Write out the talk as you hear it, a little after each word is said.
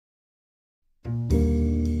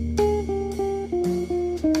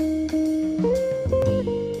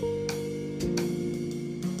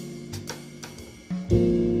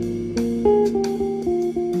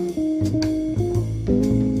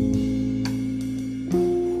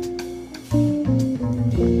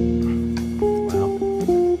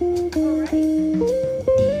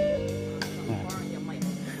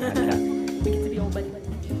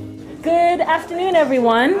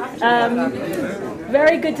everyone.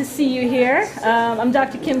 Very good to see you here. I'm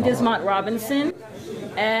Dr. Kim Dismont Robinson,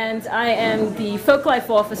 and I am the Folk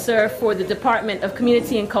Life Officer for the Department of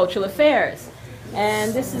Community and Cultural Affairs.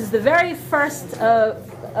 And this is the very first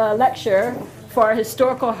lecture for our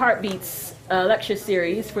Historical Heartbeats lecture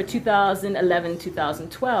series for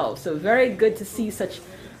 2011-2012. So very good to see such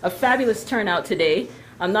a fabulous turnout today.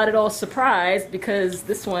 I'm not at all surprised because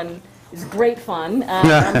this one is great fun.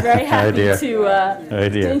 I'm very happy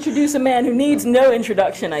to introduce a man who needs no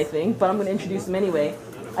introduction, I think, but I'm going to introduce him anyway.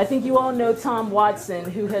 I think you all know Tom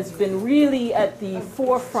Wadson, who has been really at the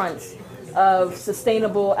forefront of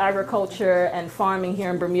sustainable agriculture and farming here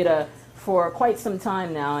in Bermuda for quite some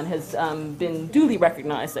time now, and has been duly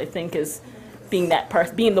recognized, I think, as being that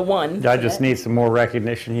person, being the one. I just need some more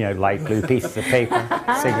recognition, you know, light blue pieces of paper,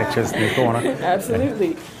 signatures in the corner.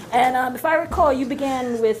 Absolutely. And if I recall, you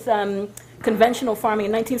began with conventional farming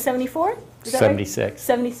in 1974? 76. Right?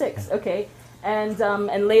 76, okay. And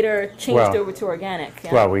later changed over to organic.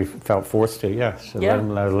 Yeah? Well, we felt forced to, yeah. So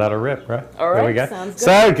let her rip, right? All right, there we go. Sounds good.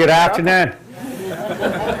 So, good afternoon.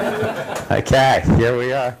 Okay, here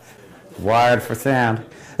we are. Wired for sound.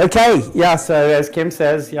 Okay, yeah, so as Kim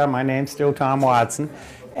says, yeah, my name's still Tom Wadson.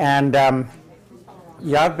 And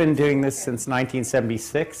yeah, I've been doing this since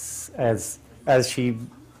 1976. As she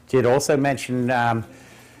did also mention,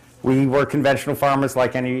 we were conventional farmers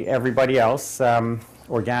like everybody else.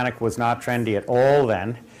 Organic was not trendy at all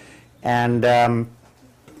then. And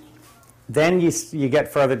then you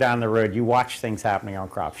get further down the road, you watch things happening on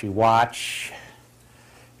crops. You watch,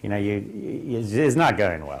 you know, it's not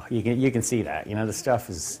going well. You can see that. You know, the stuff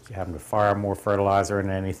is having to fire more fertilizer and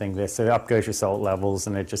anything. So up goes your salt levels,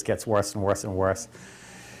 and it just gets worse and worse and worse.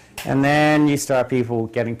 And then you start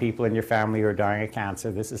getting people in your family who are dying of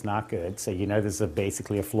cancer. This is not good. So you know there's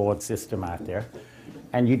basically a flawed system out there.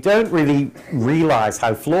 And you don't really realize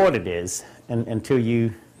how flawed it is until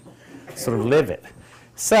you sort of live it.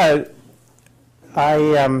 So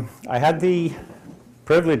I had the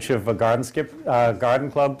privilege of a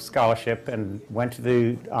garden club scholarship and went to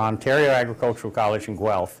the Ontario Agricultural College in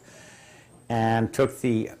Guelph and took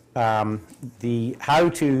the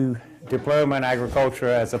how-to diploma in agriculture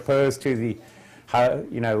as opposed to the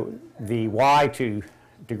the why-to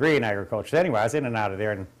degree in agriculture. Anyway, I was in and out of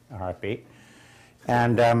there in a heartbeat.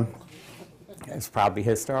 And it's probably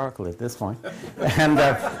historical at this point. And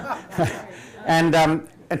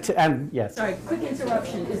yes. Sorry, quick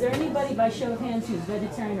interruption. Is there anybody by show of hands who's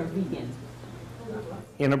vegetarian or vegan?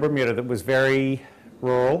 In Bermuda that was very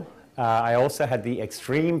rural. I also had the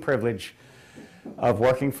extreme privilege of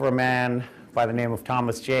working for a man by the name of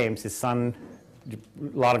Thomas James. His son, a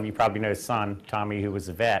lot of you probably know his son, Tommy, who was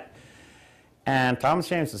a vet. And Thomas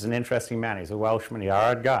James was an interesting man. He's a Welshman, a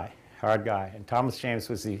hard guy. And Thomas James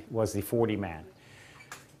was the 40 man.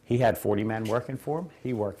 He had 40 men working for him.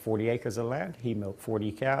 He worked 40 acres of land. He milked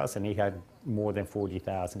 40 cows, and he had more than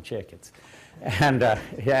 40,000 chickens. And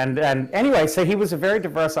anyway, so he was a very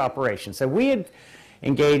diverse operation. So we had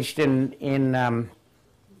engaged in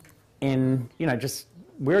you know, just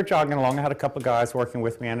we were jogging along. I had a couple of guys working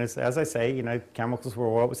with me, and as I say, you know, chemicals were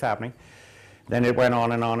what was happening. Then it went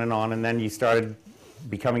on and on and on, and then you started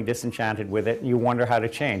becoming disenchanted with it, and you wonder how to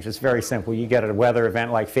change. It's very simple. You get a weather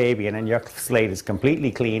event like Fabian, and your slate is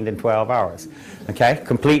completely cleaned in 12 hours. Okay?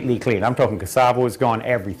 Completely clean. I'm talking cassava was gone,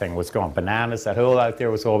 everything was gone. Bananas, that whole out there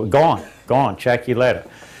was all gone. Gone. Check you later.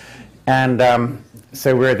 And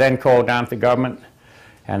so we were then called down to the government,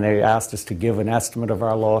 and they asked us to give an estimate of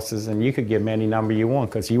our losses, and you could give them any number you want,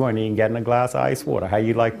 because you weren't even getting a glass of ice water. How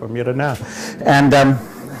you like Bermuda now? And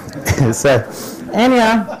so,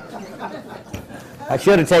 anyhow, I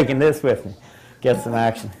should have taken this with me, get some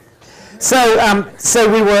action. So, so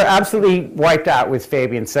we were absolutely wiped out with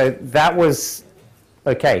Fabian. So that was,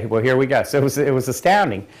 okay, well, here we go. So it was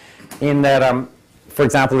astounding in that, for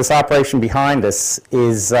example, this operation behind us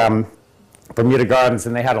is Bermuda Gardens,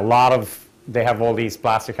 and they had they have all these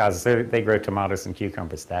plastic houses. They grow tomatoes and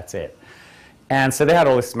cucumbers, that's it. And so they had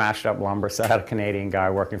all this smashed up lumber. So I had a Canadian guy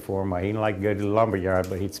working for him. He didn't like to go to the lumber yard,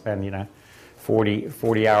 but he'd spend, you know,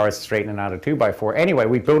 40 hours straightening out a 2x4. Anyway,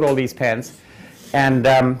 we built all these pens and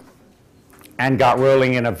got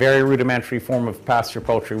rolling in a very rudimentary form of pasture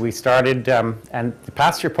poultry. We started, and the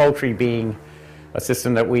pasture poultry being a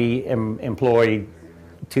system that we employ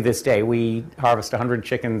to this day. We harvest 100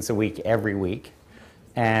 chickens a week every week,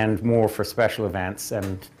 and more for special events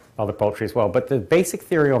and other poultry as well. But the basic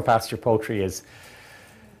theory on pasture poultry is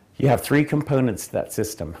you have three components to that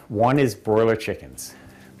system. One is broiler chickens,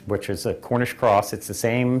 which is a Cornish cross. It's the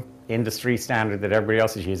same industry standard that everybody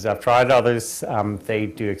else has used. I've tried others. They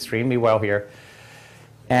do extremely well here.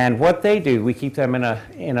 And what they do, we keep them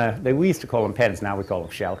we used to call them pens, now we call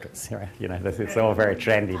them shelters. Right? You know, it's all very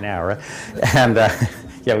trendy now, right? And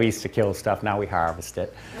yeah, we used to kill stuff, now we harvest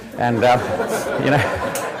it. And,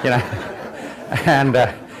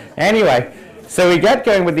 and anyway, so we get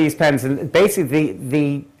going with these pens, and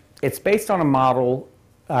basically it's based on a model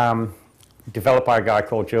developed by a guy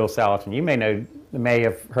called Joe Salatin. You may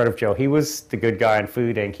have heard of Joe. He was the good guy in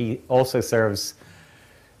Food Inc. He also serves,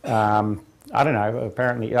 I don't know,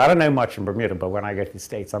 apparently, I don't know much in Bermuda, but when I go to the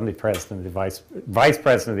States, I'm the president, the vice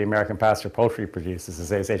president of the American Pasture Poultry Producers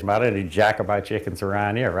Association. I don't do jack about chickens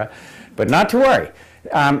around here, right? But not to worry.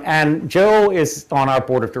 And Joe is on our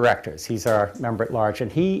board of directors. He's our member at large,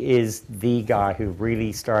 and he is the guy who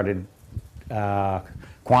really started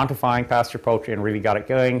quantifying pasture poultry and really got it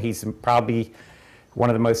going. He's probably one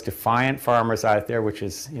of the most defiant farmers out there, which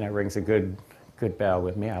is, rings a good bell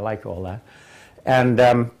with me. I like all that.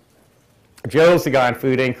 And Joe's the guy in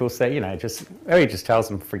Food Inc. who'll say, he just tells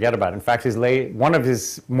them, forget about it. In fact, one of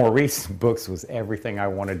his more recent books was Everything I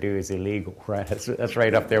Want to Do is Illegal, right? That's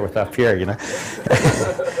right up there with up here,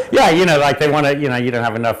 Yeah, like they want to, you don't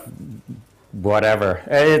have enough whatever.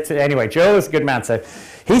 Anyway, Joe is a good man. So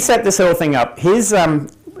he set this whole thing up.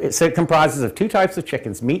 It comprises of two types of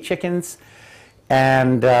chickens, meat chickens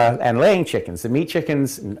and laying chickens. The meat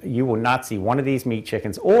chickens, you will not see one of these meat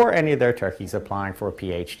chickens or any of their turkeys applying for a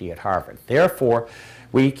PhD at Harvard. Therefore,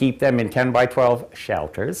 we keep them in 10 by 12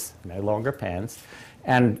 shelters, no longer pens,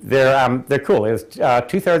 and they're cool.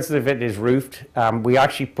 2/3 of it is roofed. We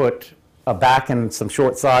actually put a back and some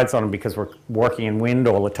short sides on them because we're working in wind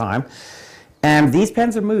all the time. And these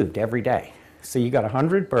pens are moved every day. So you got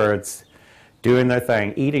 100 birds doing their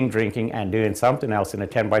thing, eating, drinking, and doing something else in a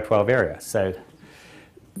 10 by 12 area. So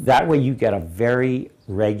that way you get a very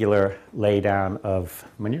regular laydown of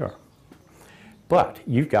manure. But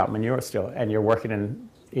you've got manure still, and you're working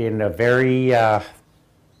in a very,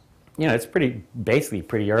 it's basically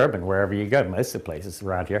pretty urban wherever you go, most of the places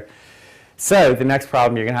around here. So the next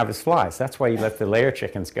problem you're going to have is flies. That's why you let the layer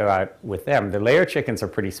chickens go out with them. The layer chickens are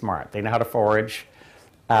pretty smart. They know how to forage,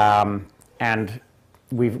 and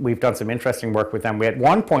we've done some interesting work with them. At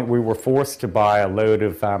one point we were forced to buy a load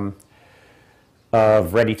of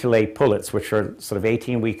ready-to-lay pullets, which are sort of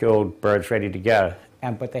 18-week-old birds ready to go,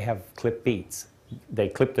 but they have clipped beaks. They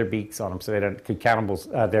clip their beaks on them, so they don't.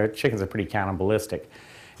 Their chickens are pretty cannibalistic,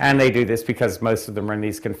 and they do this because most of them are in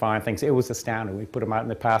these confined things. It was astounding. We put them out in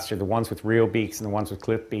the pasture. The ones with real beaks and the ones with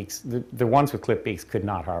clipped beaks. The ones with clipped beaks could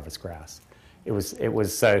not harvest grass. It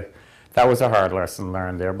was so. That was a hard lesson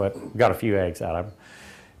learned there, but we got a few eggs out of them.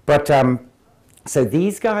 But so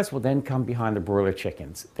these guys will then come behind the broiler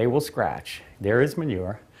chickens. They will scratch. There is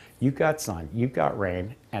manure. You've got sun. You've got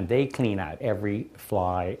rain. And they clean out every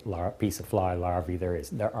piece of fly larvae there is.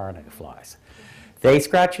 There are no flies. They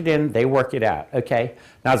scratch it in. They work it out. Okay.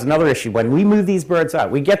 Now, there's another issue. When we move these birds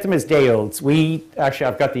out, we get them as day olds. Actually,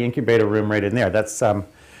 I've got the incubator room right in there. That's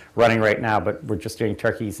running right now, but we're just doing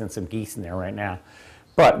turkeys and some geese in there right now.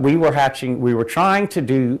 But we were trying to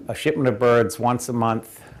do a shipment of birds once a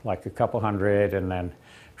month, like a couple hundred, and then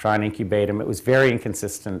try and incubate them. It was very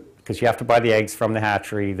inconsistent because you have to buy the eggs from the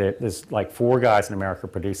hatchery. There's like 4 guys in America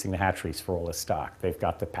producing the hatcheries for all this stock. They've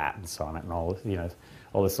got the patents on it and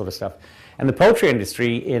all this sort of stuff. And the poultry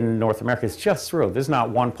industry in North America is just thrilled. There's not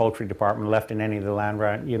one poultry department left in any of the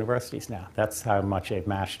land-grant universities now. That's how much they've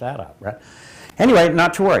mashed that up, right? Anyway,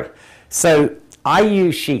 not to worry. So I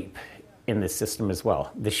use sheep in this system as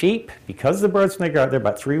well. The sheep, because the birds, when they grow up, they're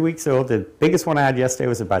about 3 weeks old. The biggest one I had yesterday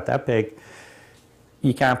was about that big.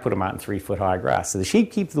 You can't put them out in 3-foot high grass. So the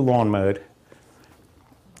sheep keep the lawn mowed.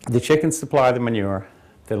 The chickens supply the manure.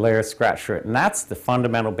 The layers scratch through it. And that's the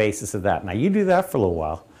fundamental basis of that. Now, you do that for a little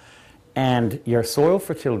while, and your soil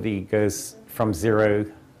fertility goes from 0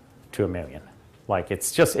 to 1 million. Like,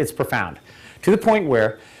 it's profound. To the point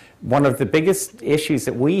where one of the biggest issues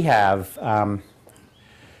that we have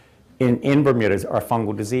in Bermuda are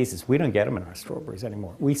fungal diseases. We don't get them in our strawberries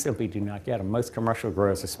anymore. We simply do not get them. Most commercial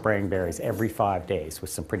growers are spraying berries every 5 days with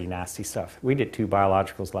some pretty nasty stuff. We did 2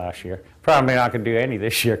 biologicals last year. Probably not going to do any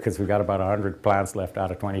this year because we've got about 100 plants left out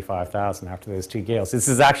of 25,000 after those 2 gales. This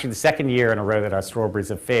is actually the 2nd year in a row that our strawberries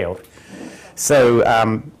have failed. So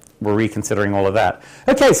we're reconsidering all of that.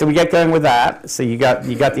 Okay, so we get going with that. So you got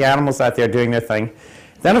the animals out there doing their thing.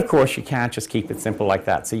 Then, of course, you can't just keep it simple like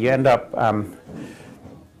that. So you end up...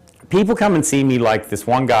 people come and see me, like this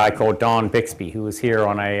one guy called Don Bixby, who was here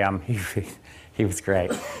on a, he was great.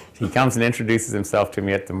 He comes and introduces himself to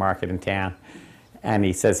me at the market in town, and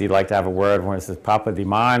he says he'd like to have a word. When he says, "Papa, the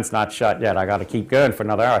mine's not shut yet. I got to keep going for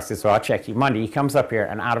another hour." I says, "So I'll check you Monday." He comes up here,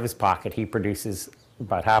 and out of his pocket, he produces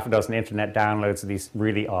about half a dozen internet downloads of these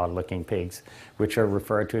really odd-looking pigs, which are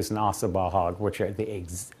referred to as an Ossabaw hog, which are the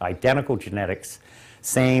identical genetics,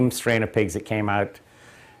 same strain of pigs that came out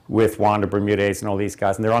with Wanda Bermudes and all these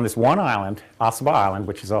guys. And they're on this one island, Ossabaw Island,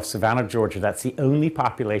 which is off Savannah, Georgia. That's the only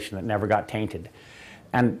population that never got tainted.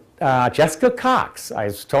 And Jessica Cox, I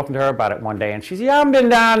was talking to her about it one day, and she said, yeah, I haven't been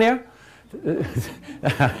down there.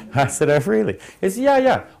 I said, oh, really? He said,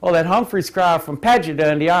 yeah. Oh, that Humphreys crowd from Paget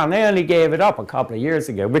down the island, they only gave it up a couple of years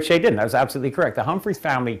ago, which they didn't. That was absolutely correct. The Humphreys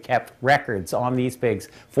family kept records on these pigs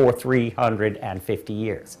for 350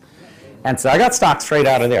 years. And so I got stock straight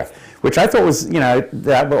out of there, which I thought was,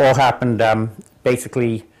 that all happened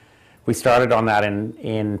basically. We started on that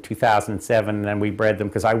in 2007, and then we bred them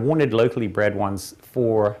because I wanted locally bred ones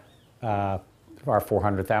for our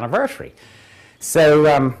 400th anniversary.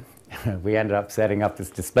 So we ended up setting up this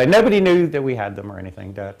display. Nobody knew that we had them or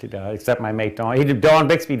anything, except my mate Don. Don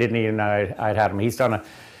Bixby didn't even know I'd had them. He's done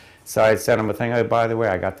so I sent him a thing, oh, by the way,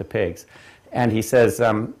 I got the pigs. And he says,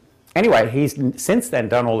 anyway, he's since then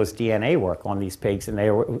done all this DNA work on these pigs, and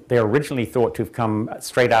they're originally thought to have come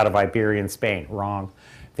straight out of Iberian Spain. Wrong.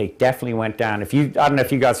 They definitely went down. I don't know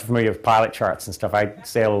if you guys are familiar with pilot charts and stuff. I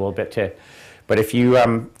sail a little bit too. But if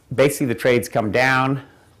you, basically the trades come down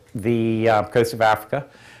the coast of Africa.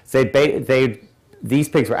 So these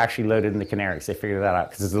pigs were actually loaded in the Canaries. They figured that out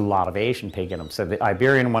because there's a lot of Asian pig in them. So the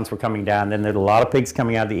Iberian ones were coming down. Then there's a lot of pigs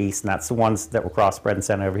coming out of the east, and that's the ones that were crossbred and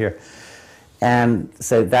sent over here. And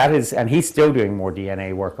so that is, and he's still doing more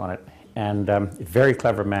DNA work on it. And a very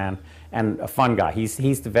clever man and a fun guy. He's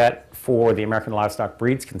the vet for the American Livestock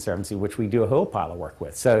Breeds Conservancy, which we do a whole pile of work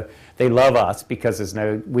with. So they love us because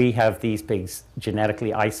we have these pigs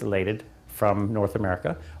genetically isolated from North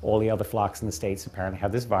America. All the other flocks in the States apparently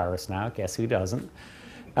have this virus now. Guess who doesn't?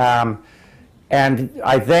 And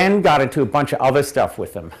I then got into a bunch of other stuff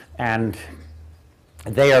with them. And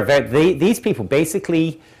these people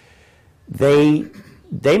basically, they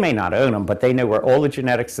may not own them, but they know where all the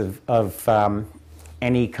genetics of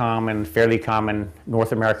any fairly common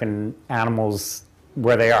North American animals,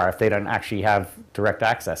 where they are, if they don't actually have direct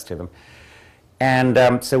access to them.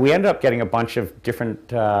 And so we ended up getting a bunch of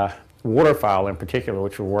different waterfowl in particular,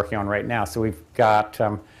 which we're working on right now. So we've got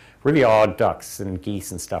really odd ducks and geese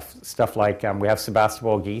and stuff like, we have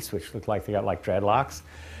Sebastopol geese, which look like they got like dreadlocks.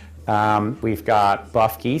 We've got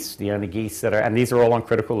buff geese, the only geese that are, and these are all on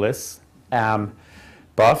critical lists.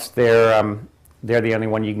 Buffs, they're the only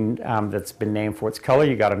one you can that's been named for its color.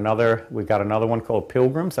 We've got another one called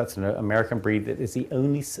Pilgrims. That's an American breed that is the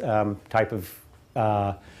only type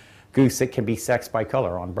of goose that can be sexed by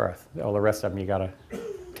color on birth. All the rest of them you got to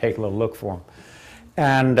take a little look for them,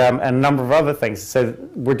 and a number of other things. So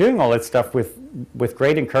we're doing all that stuff with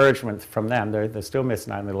great encouragement from them. They're still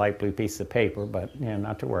missing out on the light blue piece of paper, but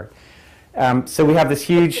not to worry. So we have this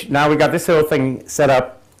huge. Now we got this whole thing set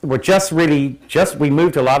up. We're we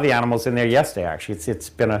moved a lot of the animals in there yesterday, actually. It's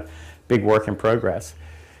been a big work in progress.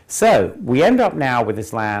 So we end up now with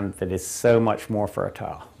this land that is so much more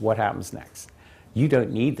fertile. What happens next? You don't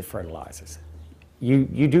need the fertilizers.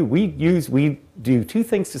 We do two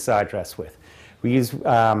things to side dress with. We use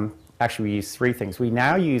three things. We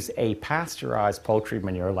now use a pasteurized poultry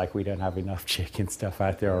manure, like we don't have enough chicken stuff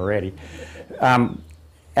out there already.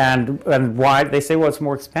 And why they say, well, it's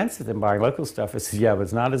more expensive than buying local stuff. I said, yeah, but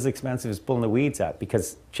it's not as expensive as pulling the weeds out,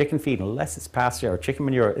 because chicken feed, unless it's pasteurized, or chicken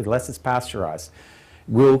manure, unless it's pasteurized,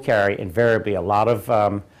 will carry invariably a lot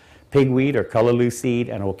of pigweed or colorloo seed,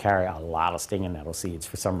 and it will carry a lot of stinging nettle seeds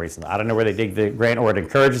for some reason. I don't know where they dig the grain, or it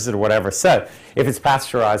encourages it or whatever. So if it's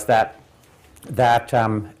pasteurized, that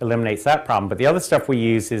eliminates that problem. But the other stuff we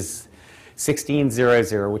use is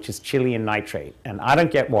 1600, which is Chilean nitrate. And I don't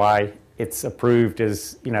get why it's approved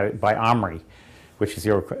as, by OMRI, which is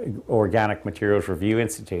the Organic Materials Review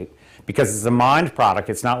Institute, because it's a mined product.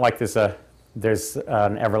 It's not like there's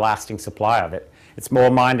an everlasting supply of it. It's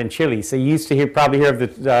more mined in Chile. So you used to probably hear of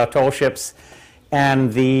the toll ships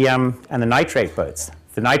and the nitrate boats.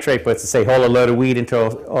 The nitrate boats that say haul a load of wheat into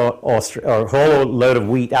or haul a load of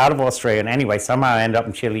wheat out of Australia, and anyway somehow end up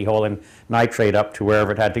in Chile hauling nitrate up to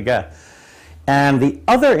wherever it had to go. And the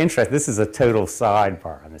other interest, this is a total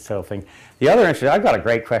sidebar on this whole thing. The other interest, I've got a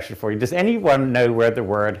great question for you. Does anyone know where the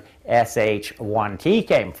word SH1T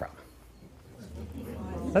came from?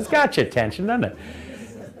 That's got your attention, doesn't it?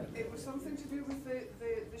 It was something to do with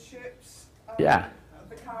the ships. Yeah.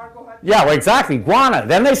 The cargo. Yeah, well, exactly. Guano.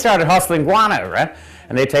 Then they started hustling guano, right?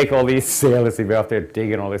 And they take all these sailors, they'd be out there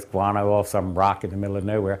digging all this guano off some rock in the middle of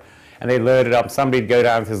nowhere. And they load it up. Somebody'd go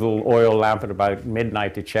down with his little oil lamp at about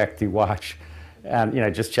midnight to check the watch. And,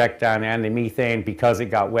 just check down there. And the methane, because it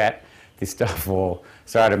got wet, the stuff all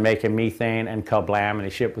started making methane, and kablam, and the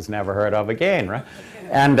ship was never heard of again, right?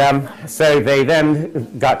 And so they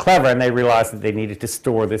then got clever, and they realized that they needed to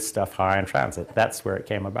store this stuff high in transit. That's where it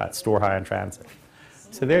came about, store high in transit.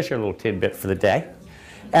 So there's your little tidbit for the day.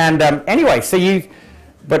 And anyway,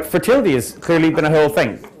 but fertility has clearly been a whole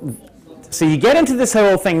thing. So you get into this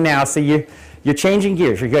whole thing now, so you're changing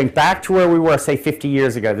gears. You're going back to where we were, say, 50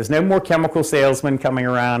 years ago. There's no more chemical salesmen coming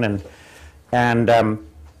around and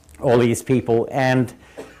all these people. And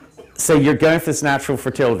so you're going for this natural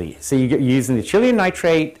fertility. So you're using the Chilean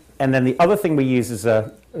nitrate, and then the other thing we use is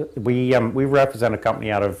we represent a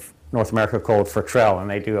company out of North America called Fertrell, and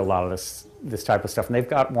they do a lot of this type of stuff. And they've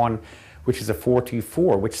got one which is a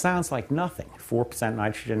 424, which sounds like nothing. 4%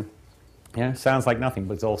 nitrogen, sounds like nothing,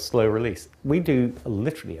 but it's all slow release. We do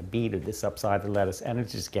literally a bead of this upside the lettuce, and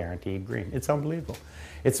it's just guaranteed green. It's unbelievable.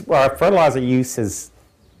 Our fertilizer use is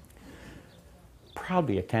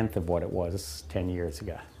probably a tenth of what it was 10 years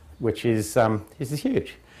ago, which is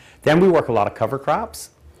huge. Then we work a lot of cover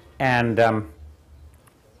crops, and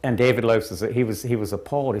David Lopes, he was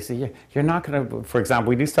appalled. He said, you're not going to, for example,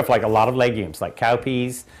 we do stuff like a lot of legumes, like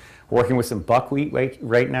cowpeas, working with some buckwheat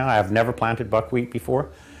right now. I've never planted buckwheat before.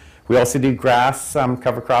 We also do grass,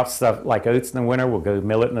 cover crops, stuff like oats in the winter. We'll go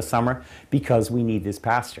millet in the summer because we need this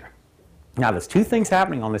pasture. Now, there's two things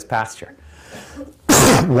happening on this pasture.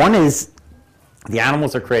 One is the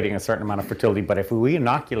animals are creating a certain amount of fertility, but if we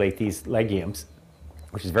inoculate these legumes,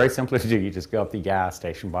 which is very simple to do, you just go up to the gas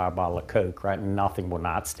station, buy a bottle of Coke, right, and nothing will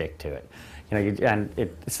not stick to it.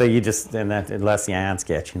 Unless the ants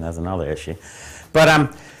get you, that's another issue.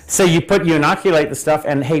 But so you inoculate the stuff,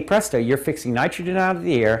 and hey presto, you're fixing nitrogen out of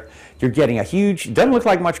the air. You're getting a huge, it doesn't look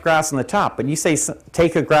like much grass on the top, but you say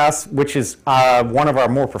take a grass, which is one of our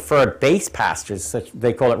more preferred base pastures.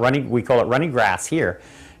 We call it runny grass here.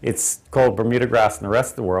 It's called Bermuda grass in the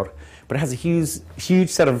rest of the world, but it has a huge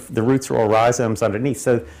set of, the roots are all rhizomes underneath.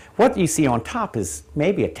 So what you see on top is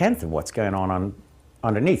maybe a tenth of what's going on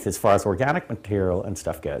underneath as far as organic material and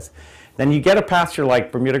stuff goes. Then you get a pasture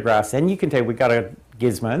like Bermuda grass, and you can take, we got a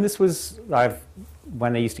gizmo, and this was,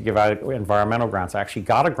 when they used to give out environmental grants, I actually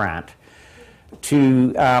got a grant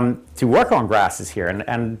to work on grasses here,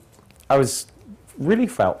 and I really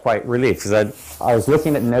felt quite relieved, because I was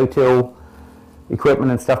looking at no-till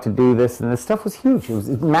equipment and stuff to do this, and this stuff was huge. It was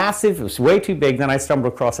massive. It was way too big. Then I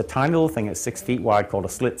stumbled across a tiny little thing that's 6 feet wide called a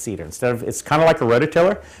slit seeder. It's kind of like a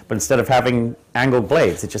rototiller, but instead of having angled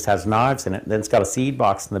blades, it just has knives in it. Then it's got a seed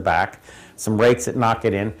box in the back, some rakes that knock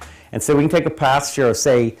it in, and so we can take a pasture of,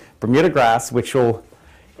 say, Bermuda grass, which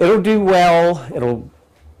it'll do well.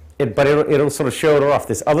 But it'll sort of show it off.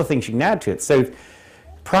 There's other things you can add to it. So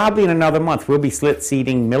probably in another month, we'll be slit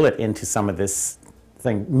seeding millet into some of this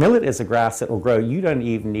thing. Millet is a grass that will grow. You don't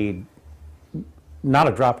even need not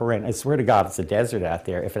a drop of rain. I swear to God, it's a desert out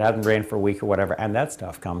there. If it hasn't rained for a week or whatever, and that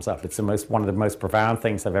stuff comes up. It's one of the most profound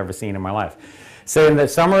things I've ever seen in my life. So in the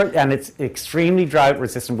summer, and it's extremely drought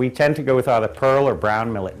resistant, we tend to go with either pearl or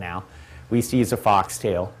brown millet now. We used to use a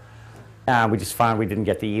foxtail. We just found we didn't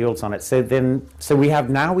get the yields on it. So we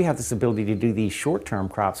have this ability to do these short-term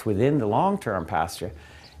crops within the long-term pasture,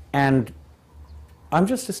 and I'm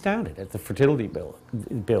just astounded at the fertility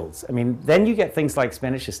builds. I mean, then you get things like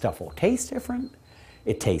spinach. This stuff will taste different.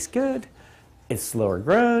 It tastes good. It's slower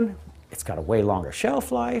grown. It's got a way longer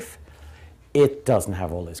shelf life. It doesn't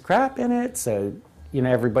have all this crap in it. So,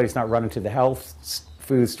 everybody's not running to the health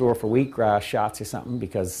food store for wheatgrass shots or something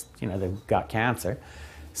because, they've got cancer.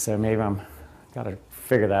 So maybe got to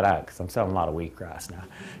figure that out, because I'm selling a lot of wheatgrass now.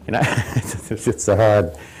 It's a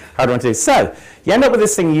hard one to do. So you end up with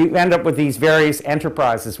this thing. You end up with these various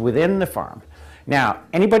enterprises within the farm. Now,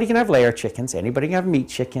 anybody can have layer chickens. Anybody can have meat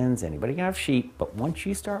chickens. Anybody can have sheep. But once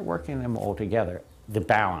you start working them all together, the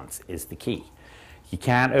balance is the key. You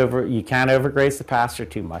can't overgraze the pasture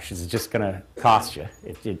too much. It's just going to cost you.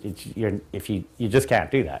 You just can't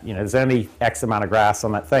do that. There's only X amount of grass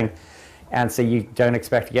on that thing. And so you don't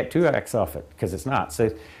expect to get 2x off it, because it's not. So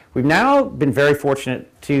we've now been very fortunate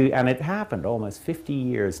and it happened almost 50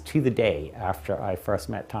 years to the day after I first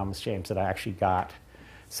met Thomas James, that I actually got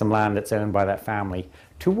some land that's owned by that family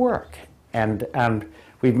to work. And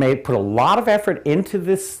we've put a lot of effort into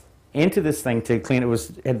this thing to clean.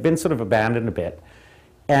 It had been sort of abandoned a bit.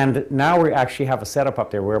 And now we actually have a setup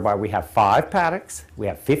up there whereby we have 5 paddocks. We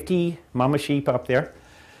have 50 mama sheep up there.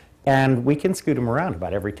 And we can scoot them around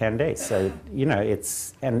about every 10 days. So,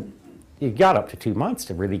 and you got up to 2 months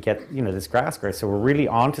to really get, this grass growth. So we're really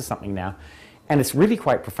onto something now. And it's really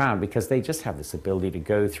quite profound, because they just have this ability to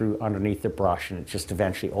go through underneath the brush, and it just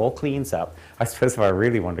eventually all cleans up. I suppose if I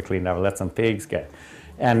really wanted to clean it up, I'd let some pigs go.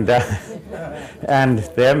 And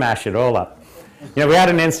they'll mash it all up. You know, we had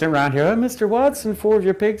an incident around here. Oh, Mr. Wadson, 4 of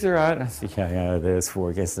your pigs are out. I said, yeah, there's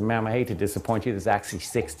 4. I said, ma'am, I hate to disappoint you. There's actually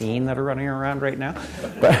 16 that are running around right now.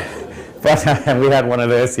 But we had one of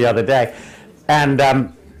those the other day. And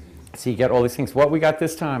so you get all these things. What we got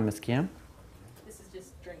this time, Miss Kim? This is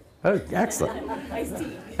just drink. Oh, excellent. Iced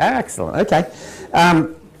tea. Excellent. Okay.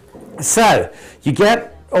 So you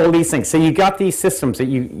get all these things. So you got these systems that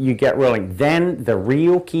you get rolling. Then the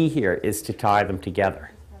real key here is to tie them together.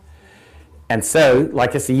 And so,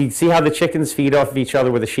 like I said, you see how the chickens feed off of each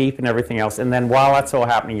other with the sheep and everything else. And then while that's all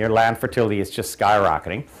happening, your land fertility is just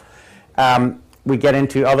skyrocketing. We get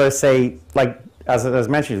into other, say, like as I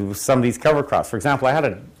mentioned, some of these cover crops. For example, I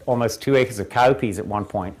had almost 2 acres of cowpeas at one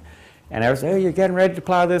point. And I was, oh, you're getting ready to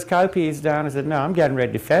plow those cowpeas down? I said, no, I'm getting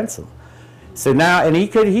ready to fence them. So now, and he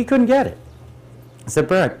couldn't get it. I said,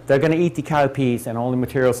 Bert, they're going to eat the cowpeas and all the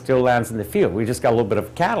material still lands in the field. We just got a little bit of a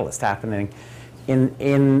catalyst happening in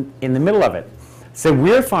the middle of it. So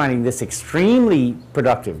we're finding this extremely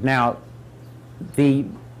productive. Now,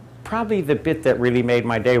 probably the bit that really made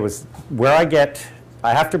my day was where I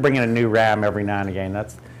have to bring in a new ram every now and again.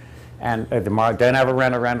 Don't ever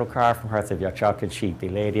rent a rental car from Hearth of your chocolate sheep. The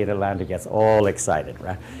lady at the lander gets all excited,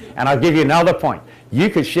 right? And I'll give you another point. You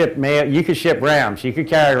could ship rams. You could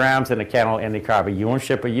carry rams in a kennel in the car, but you won't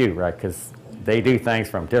ship a ewe, right? Because they do things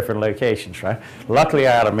from different locations, right? Luckily,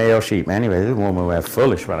 I had a male sheep. Anyway, this woman was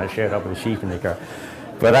foolish when I showed up with a sheep in the car.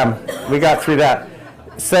 But we got through that.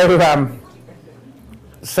 So that's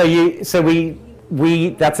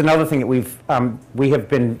another thing that we have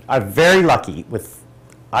been very lucky with.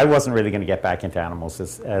 I wasn't really going to get back into animals,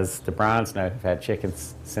 as the Browns know. I've had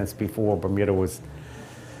chickens since before Bermuda was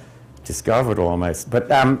discovered almost. But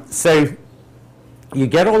so you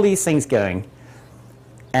get all these things going,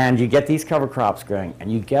 and you get these cover crops going, and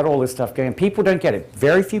you get all this stuff going. People don't get it.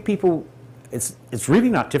 Very few people, it's really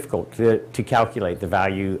not difficult to calculate the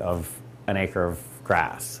value of an acre of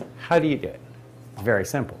grass. How do you do it? It's very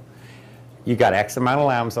simple. You got X amount of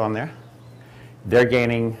lambs on there. They're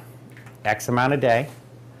gaining X amount a day.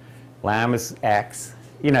 Lamb is X.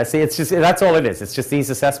 You know, see, it's just, that's all it is. It's just these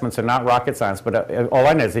assessments are not rocket science, but all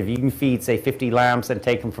I know is if you can feed, say, 50 lambs and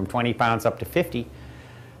take them from 20 pounds up to 50,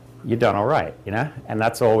 you're done all right, you know? And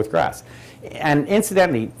that's all with grass. And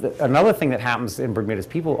incidentally, another thing that happens in Bermuda is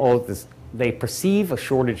people they perceive a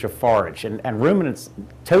shortage of forage, and ruminants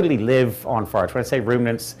totally live on forage. When I say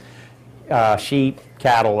ruminants, sheep,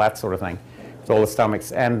 cattle, that sort of thing. It's all the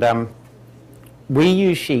stomachs. And we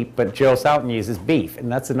use sheep, but Joel Salton uses beef,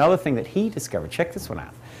 and that's another thing that he discovered. Check this one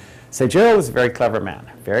out. So Joel was a very clever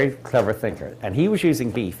man, very clever thinker, and he was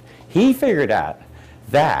using beef. He figured out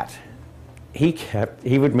that he'd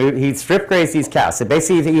strip graze these cows. So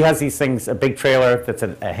basically he has these things, a big trailer that's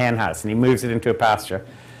a hen house, and he moves it into a pasture.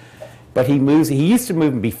 But he used to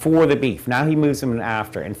move them before the beef. Now he moves them in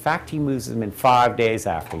after. In fact, he moves them in 5 days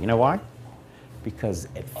after. You know why? Because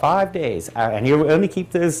at 5 days, and he'll only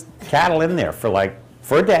keep those cattle in there for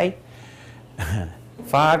a day.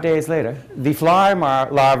 5 days later, the fly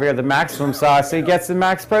larvae are the maximum size, so he gets the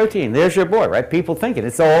max protein. There's your boy, right? People thinking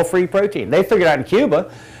it's all free protein. They figured out in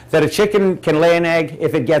Cuba that a chicken can lay an egg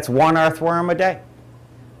if it gets 1 earthworm a day.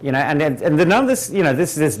 You know, and none of this, you know,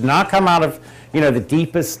 this does not come out of, you know, the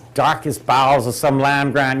deepest, darkest bowels of some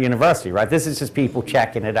land-grant university, right? This is just people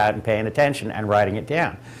checking it out and paying attention and writing it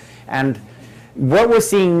down. And what we're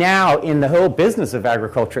seeing now in the whole business of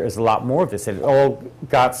agriculture is a lot more of this. It all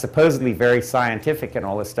got supposedly very scientific and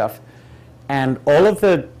all this stuff. And all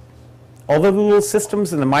the little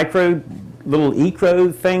systems and the micro little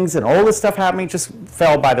eco things and all this stuff happening just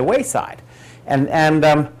fell by the wayside. And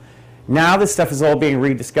now this stuff is all being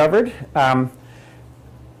rediscovered.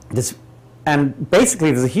 And basically,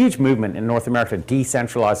 there's a huge movement in North America to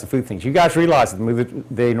decentralize the food things. You guys realize that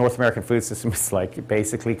the North American food system is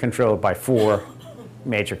basically controlled by 4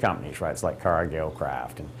 major companies, right? It's like Cargill,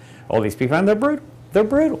 Kraft, and all these people, and they're brutal. They're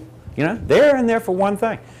brutal. You know, they're in there for one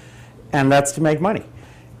thing, and that's to make money.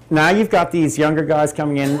 Now you've got these younger guys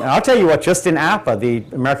coming in, and I'll tell you what, just in APA, the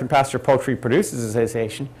American Pasture Poultry Producers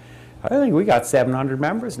Association, I think we got 700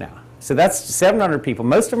 members now. So that's 700 people.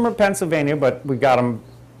 Most of them are Pennsylvania, but we got them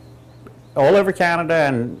all over Canada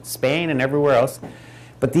and Spain and everywhere else.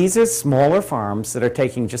 But these are smaller farms that are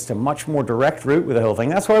taking just a much more direct route with the whole thing.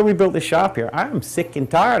 That's why we built this shop here. I'm sick and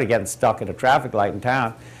tired of getting stuck at a traffic light in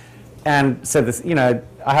town. And so this, you know,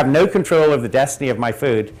 I have no control of the destiny of my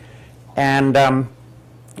food. And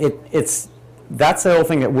that's the whole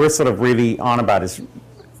thing that we're sort of really on about is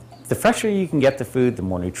the fresher you can get the food, the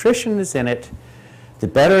more nutrition is in it, the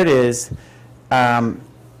better it is.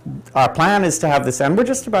 our plan is to have this, and we're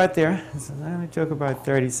just about there. It took about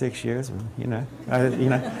 36 years, you know,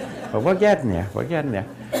 but we're getting there. We're getting there.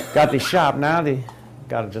 Got the shop now.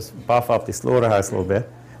 Got to just buff up the slaughterhouse a little bit.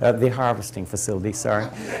 The harvesting facility, sorry,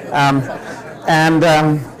 and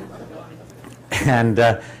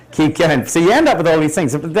keep going. So you end up with all these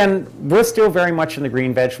things, but then we're still very much in the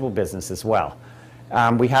green vegetable business as well.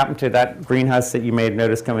 We happen to, that greenhouse that you may have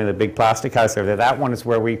noticed coming, the big plastic house over there, that one is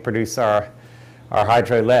where we produce our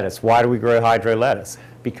hydro lettuce. Why do we grow hydro lettuce?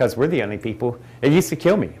 Because we're the only people. It used to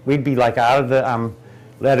kill me. We'd be like out of the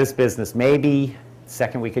lettuce business maybe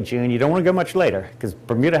second week of June. You don't want to go much later, because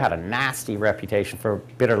Bermuda had a nasty reputation for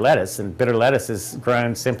bitter lettuce, and bitter lettuce is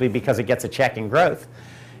grown simply because it gets a check in growth.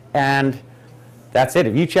 And that's it.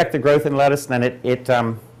 If you check the growth in lettuce, then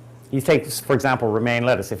you take, for example, romaine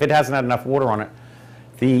lettuce. If it hasn't had enough water on it,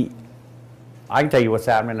 I can tell you what's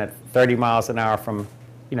happening at 30 miles an hour from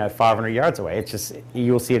 500 yards away. It's just,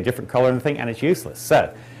 you'll see a different color in the thing, and it's useless.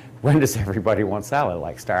 So when does everybody want salad?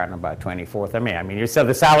 Like starting about 24th. I mean, so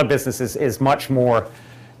the salad business is much more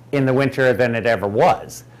in the winter than it ever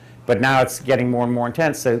was. But now it's getting more and more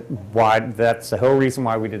intense. So that's the whole reason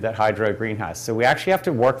why we did that hydro greenhouse. So we actually have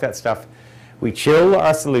to work that stuff. We chill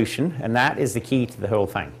our solution, and that is the key to the whole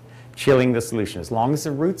thing. Chilling the solution. As long as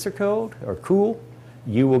the roots are cold or cool,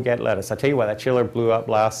 you will get lettuce. I tell you what, that chiller blew up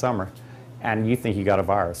last summer, and you think you got a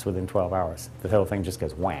virus within 12 hours. The whole thing just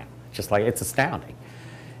goes wham. Just like, it's astounding.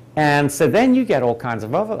 And so then you get all kinds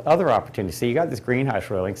of other opportunities. So you got this greenhouse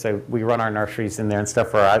rolling. So we run our nurseries in there and stuff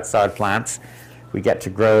for our outside plants. We get to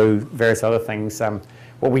grow various other things.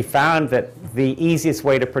 What we found that the easiest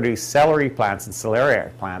way to produce celery plants and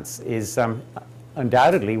celeriac plants is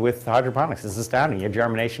undoubtedly with hydroponics. It's astounding. Your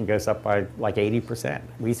germination goes up by like 80%.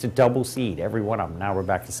 We used to double seed every one of them. Now we're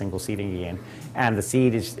back to single seeding again. And the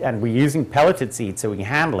seed is, and we're using pelleted seed so we can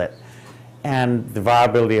handle it. And the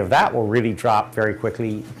viability of that will really drop very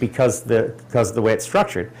quickly because of the way it's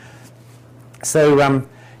structured. So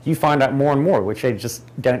you find out more and more, which they just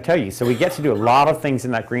don't tell you. So we get to do a lot of things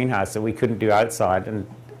in that greenhouse that we couldn't do outside,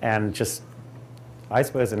 and just, I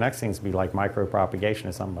suppose the next thing is to be like micro-propagation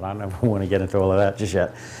or something, but I never want to get into all of that just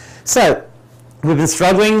yet. So we've been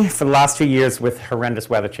struggling for the last 2 years with horrendous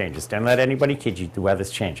weather changes. Don't let anybody kid you, the weather's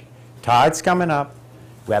changing. Tide's coming up,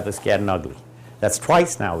 weather's getting ugly. That's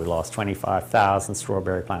twice now we lost 25,000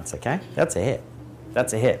 strawberry plants, okay? That's a hit.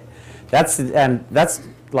 That's a hit. That's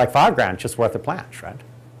like $5 grand just worth of plants, right?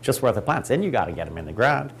 Just worth of plants. Then you got to get them in the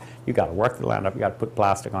ground. You got to work the land up. You got to put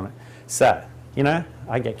plastic on it. So,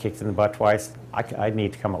 I get kicked in the butt twice. I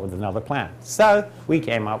need to come up with another plan. So we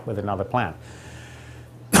came up with another plan.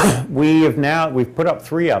 We've put up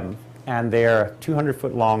 3 of them, and they're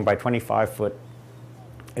 200-foot long by 25-foot.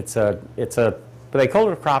 But they call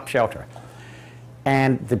it a crop shelter.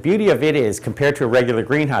 And the beauty of it is, compared to a regular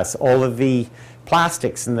greenhouse, all of the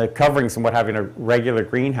plastics and the coverings and what have you in a regular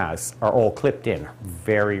greenhouse are all clipped in,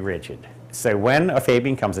 very rigid. So when a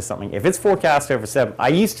Fabian comes or something, if it's forecast over 7, I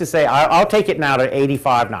used to say, I'll take it now to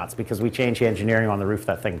 85 knots because we changed the engineering on the roof of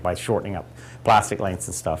that thing by shortening up plastic lengths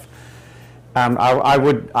and stuff. I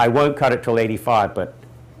won't cut it till 85, but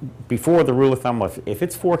before, the rule of thumb was, if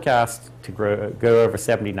it's forecast to go over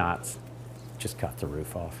 70 knots, just cut the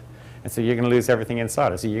roof off. And so you're going to lose everything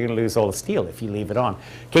inside. So you're going to lose all the steel if you leave it on.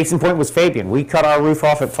 Case in point was Fabian. We cut our roof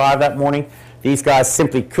off at 5 that morning. These guys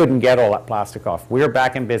simply couldn't get all that plastic off. We were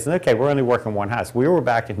back in business. Okay, we're only working one house. We were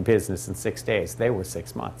back in business in 6 days. They were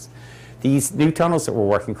 6 months. These new tunnels that we're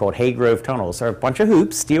working, called Haygrove tunnels, are a bunch of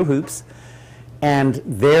hoops, steel hoops, and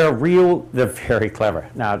they're very clever.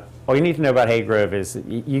 Now, all you need to know about Haygrove is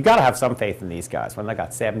you got to have some faith in these guys when they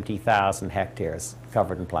got 70,000 hectares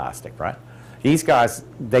covered in plastic, right? These guys,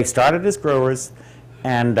 they started as growers,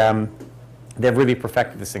 and they've really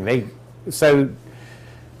perfected this thing. So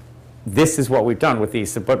this is what we've done with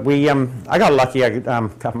these. But I got lucky. I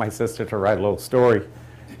got my sister to write a little story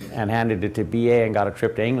and handed it to BA and got a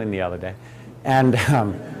trip to England the other day. And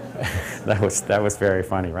that was very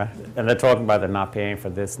funny, right? And they're talking about they're not paying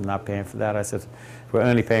for this and not paying for that. I said, we're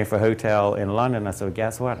only paying for a hotel in London. I said, well,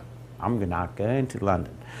 guess what? I'm not going to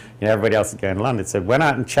London. Everybody else is going to London. So went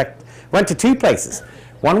out and checked, went to 2 places.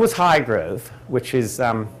 One was Highgrove, which is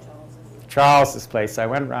Charles's place. I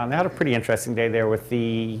went around. They had a pretty interesting day there with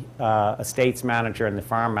the estates manager and the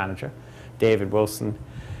farm manager, David Wilson,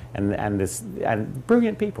 and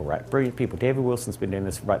brilliant people, right? Brilliant people. David Wilson's been doing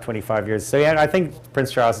this for about 25 years. So yeah, I think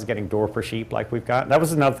Prince Charles is getting Dorper sheep like we've got. That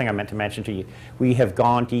was another thing I meant to mention to you. We have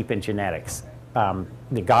gone deep in genetics.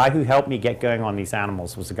 The guy who helped me get going on these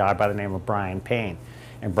animals was a guy by the name of Brian Payne.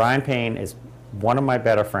 And Brian Payne is one of my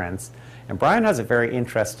better friends. And Brian has a very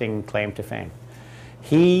interesting claim to fame.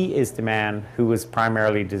 He is the man who was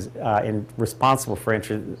primarily responsible for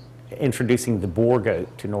introducing the boar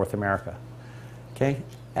goat to North America. Okay,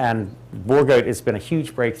 and boar goat has been a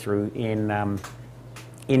huge breakthrough in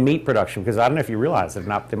meat production, because I don't know if you realize it or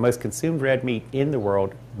not, the most consumed red meat in the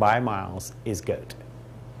world by miles is goat.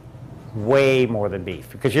 Way more than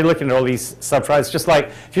beef, because you're looking at all these subtribes. Just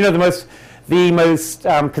like, you know, the most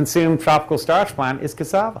consumed tropical starch plant is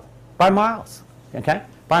cassava by miles. Okay,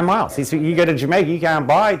 by miles. So you go to Jamaica, you can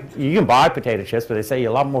buy potato chips, but they say you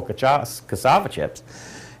a lot more cassava chips.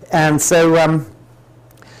 And so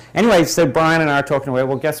anyway, so Brian and I are talking away.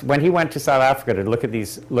 Well, guess when he went to South Africa to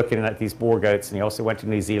looking at these boar goats, and he also went to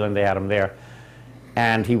New Zealand. They had them there.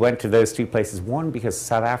 And he went to those two places, one, because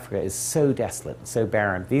South Africa is so desolate, so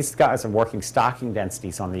barren. These guys are working stocking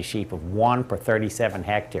densities on these sheep of 1 per 37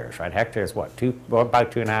 hectares, right? Hectares, what, about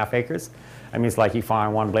 2.5 acres? I mean, it's like you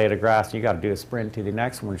find one blade of grass, and you got to do a sprint to the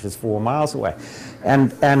next one, which is 4 miles away.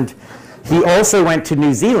 And he also went to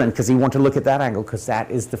New Zealand because he wanted to look at that angle, because that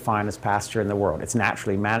is the finest pasture in the world. It's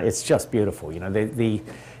naturally, it's just beautiful. You know,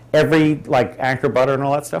 every, like, anchor butter and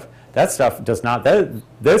all that stuff does not,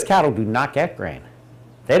 those cattle do not get grain.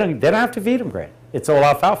 They don't have to feed them grain. It's all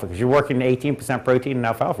alfalfa, because you're working 18% protein in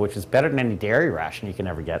alfalfa, which is better than any dairy ration you can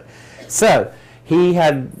ever get. So he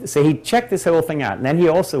checked this whole thing out. And then he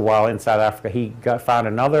also, while in South Africa, he found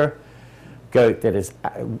another goat that is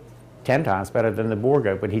 10 times better than the boar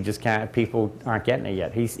goat, but he just can't, people aren't getting it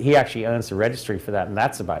yet. He actually owns the registry for that, and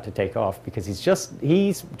that's about to take off, because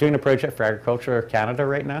he's doing a project for Agriculture Canada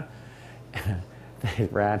right now. The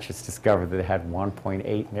ranch has discovered that they had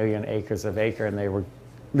 1.8 million acres of acre, and they were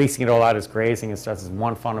leasing it all out as grazing and stuff. Is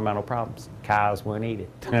one fundamental problem: cows won't eat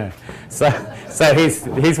it. so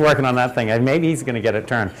he's working on that thing, and maybe he's going to get it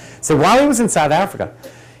turned. So while he was in South Africa,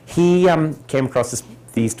 he came across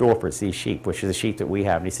these dorpers, these sheep, which is a sheep that we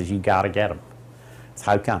have, and he says, you got to get them. So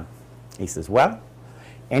how come? He says, well,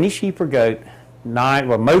 any sheep or goat,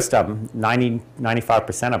 most of them, 95%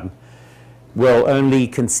 of them, will only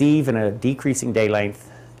conceive in a decreasing day length,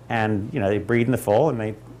 and they breed in the fall, and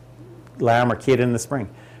they lamb or kid in the spring.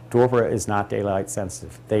 Dorper is not daylight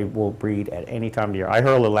sensitive. They will breed at any time of the year. I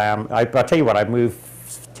hurl a lamb. I'll tell you what, I moved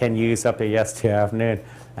 10 ewes up there yesterday afternoon.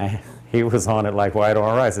 He was on it like white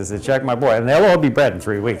on rice. I said, check my boy. And they'll all be bred in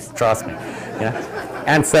 3 weeks, trust me.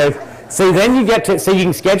 And so then you get to, so you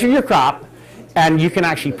can schedule your crop, and you can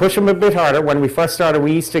actually push them a bit harder. When we first started,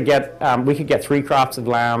 we used to get, we could get 3 crops of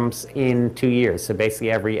lambs in 2 years. So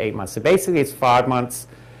basically every 8 months. So basically it's 5 months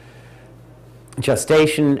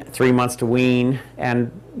gestation, 3 months to wean,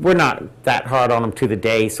 and we're not that hard on them to the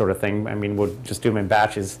day sort of thing. I mean, we'll just do them in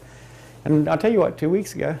batches. And I'll tell you what, 2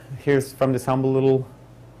 weeks ago, here's from this humble little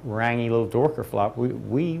rangy little Dorker flock, we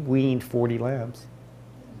weaned 40 lambs.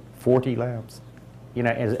 40 lambs,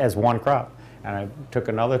 as one crop. And I took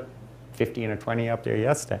another 15 or 20 up there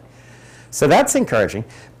yesterday. So that's encouraging,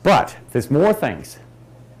 but there's more things.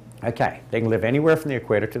 Okay, they can live anywhere from the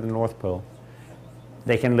equator to the North Pole.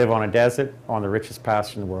 They can live on a desert, on the richest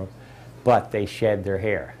pasture in the world, but they shed their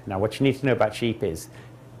hair. Now, what you need to know about sheep is,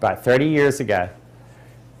 about 30 years ago,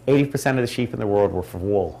 80% of the sheep in the world were for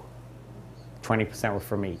wool. 20% were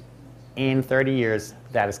for meat. In 30 years,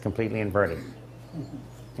 that is completely inverted.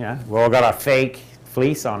 We all got our fake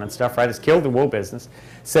fleece on and stuff, right? It's killed the wool business.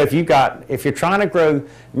 So if you're trying to grow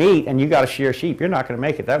meat and you got to shear sheep, you're not going to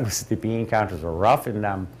make it. That was, the bean counters were rough,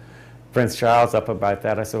 and Prince Charles up about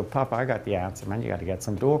that. I said, well, Papa, I got the answer, man. You got to get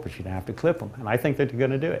some Dorpers. You don't have to clip them. And I think that they're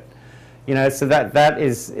going to do it. So that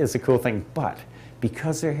is a cool thing. But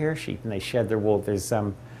because they're hair sheep and they shed their wool,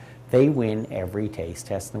 they win every taste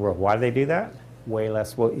test in the world. Why do they do that? Way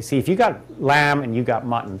less wool. You see, if you got lamb and you got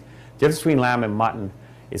mutton, the difference between lamb and mutton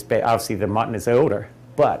is obviously the mutton is older,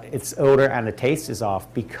 but it's older and the taste is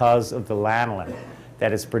off because of the lanolin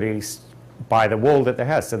that is produced by the wool that there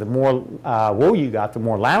has. So the more wool you got, the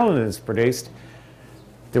more lanolin is produced,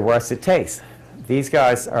 the worse it tastes. These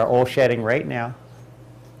guys are all shedding right now.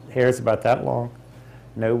 Hair's about that long,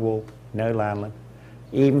 no wool, no lanolin.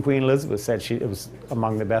 Even Queen Elizabeth said it was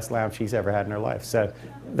among the best lambs she's ever had in her life. So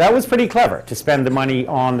that was pretty clever to spend the money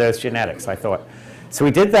on those genetics, I thought. So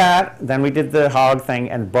we did that, then we did the hog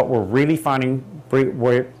thing, but we're really finding,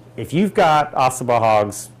 if you've got Ossabaw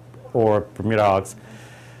hogs or Bermuda hogs,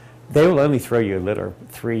 they will only throw you a litter,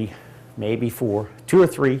 3, maybe 4, 2 or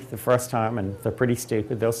 3 the first time, and they're pretty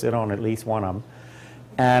stupid. They'll sit on at least one of them.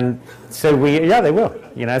 And so they will.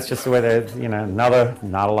 It's just the way they're,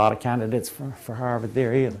 not a lot of candidates for Harvard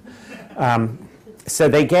there either. So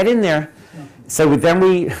they get in there. So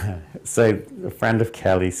a friend of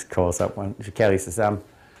Kelly's calls up one. Kelly says,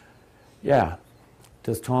 yeah,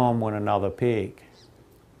 does Tom want another pig?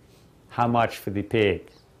 How much for the pig?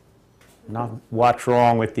 Not what's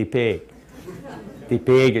wrong with the pig. The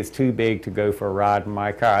pig is too big to go for a ride in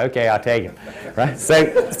my car. Okay, I'll take him. Right? So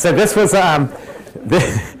this was,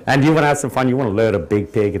 and you want to have some fun. You want to load a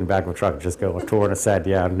big pig in the back of a truck and just go on tour on a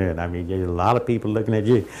Saturday afternoon. I mean, there's a lot of people looking at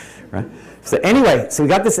you. Right? So anyway, so we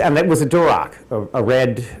got this, and it was a Duroc, a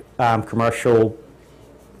red commercial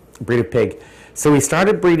breed of pig. So we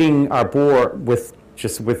started breeding our boar with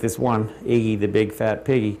this one, Iggy, the big fat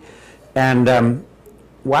piggy. And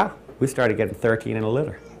wow, we started getting 13 in a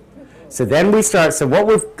litter. So then so what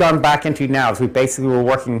we've gone back into now is we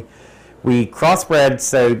crossbred,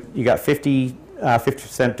 so you got 50%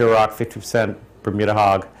 Duroc, 50% Bermuda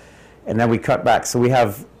hog, and then we cut back. So we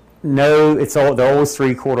have they're always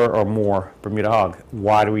 3/4 or more Bermuda hog.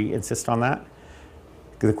 Why do we insist on that?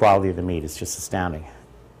 Because the quality of the meat is just astounding.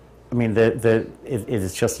 I mean, it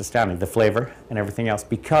is just astounding, the flavor and everything else,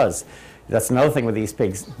 because that's another thing with these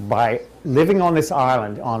pigs. By living on this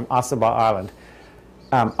island, on Ossabaw Island,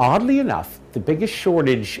 oddly enough, the biggest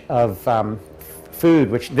shortage of food,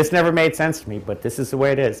 which this never made sense to me, but this is the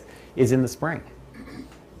way it is in the spring,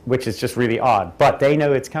 which is just really odd. But they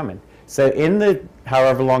know it's coming. So in the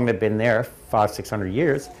however long they've been there, 500-600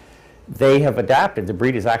 years, they have adapted. The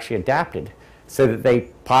breed has actually adapted so that they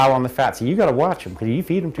pile on the fat. So you got to watch them, because you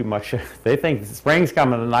feed them too much, they think the spring's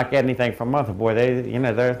coming and not get anything for a month. Boy,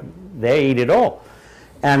 they eat it all.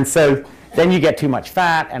 And so then you get too much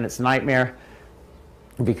fat, and it's a nightmare,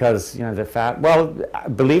 because the fat, well,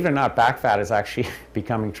 believe it or not, back fat is actually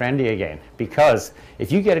becoming trendy again, because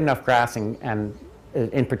if you get enough grassing, and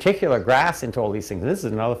in particular grass into all these things, this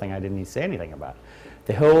is another thing I didn't even say anything about.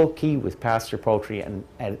 The whole key with pasture poultry and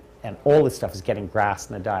all this stuff is getting grass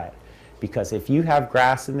in the diet. Because if you have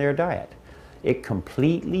grass in their diet, it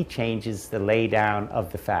completely changes the laydown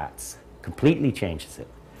of the fats, completely changes it.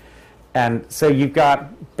 And so you've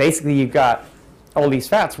got all these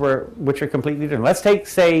fats which are completely different. Let's take,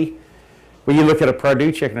 say, when you look at a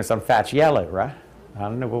Purdue chicken or some fat's yellow, right? I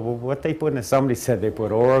don't know what they put in it. Somebody said they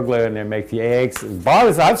put Orglo in there, make the eggs.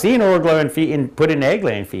 I've seen Orglo put in egg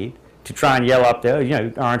laying feed to try and yellow up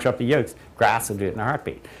orange up the yolks. Grass will do it in a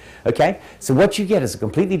heartbeat. Okay, so what you get is a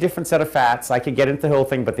completely different set of fats. I could get into the whole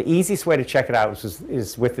thing, but the easiest way to check it out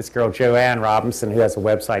is with this girl, Joanne Robinson, who has a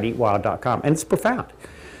website, eatwild.com, and it's profound.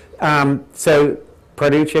 So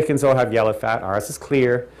Purdue chickens all have yellow fat. Ours is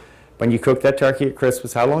clear. When you cook that turkey at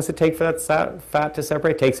Christmas, how long does it take for that fat to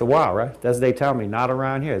separate? It takes a while, right? As they tell me, not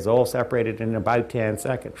around here. It's all separated in about 10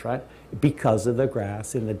 seconds, right? Because of the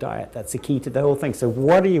grass in the diet. That's the key to the whole thing. So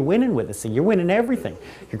what are you winning with this thing? You're winning everything.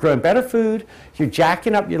 You're growing better food. You're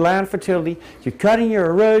jacking up your land fertility. You're cutting your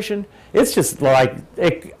erosion. It's just like,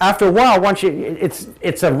 after a while,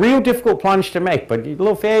 it's a real difficult plunge to make. But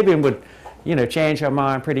little Fabian would, change her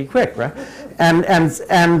mind pretty quick, right?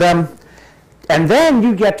 And then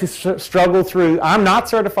you get to struggle through. I'm not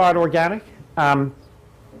certified organic.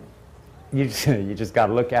 You just got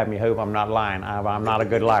to look at me, hope I'm not lying. I'm not a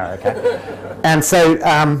good liar, okay? And so,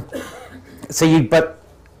 but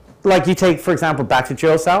like you take, for example, back to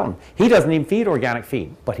Joe Salton. He doesn't even feed organic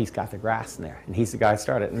feed, but he's got the grass in there, and he's the guy who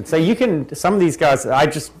started. And so some of these guys,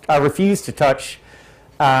 I refuse to touch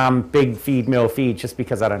big feed mill feed just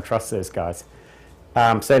because I don't trust those guys.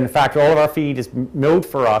 So in fact, all of our feed is milled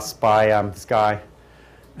for us by this guy,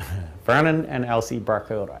 Vernon and Elsie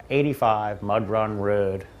Barcota, 85 Mud Run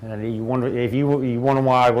Road. And you wonder if you wonder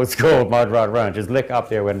why it's called Mud Run Road, just look up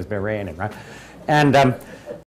there when it's been raining, right? And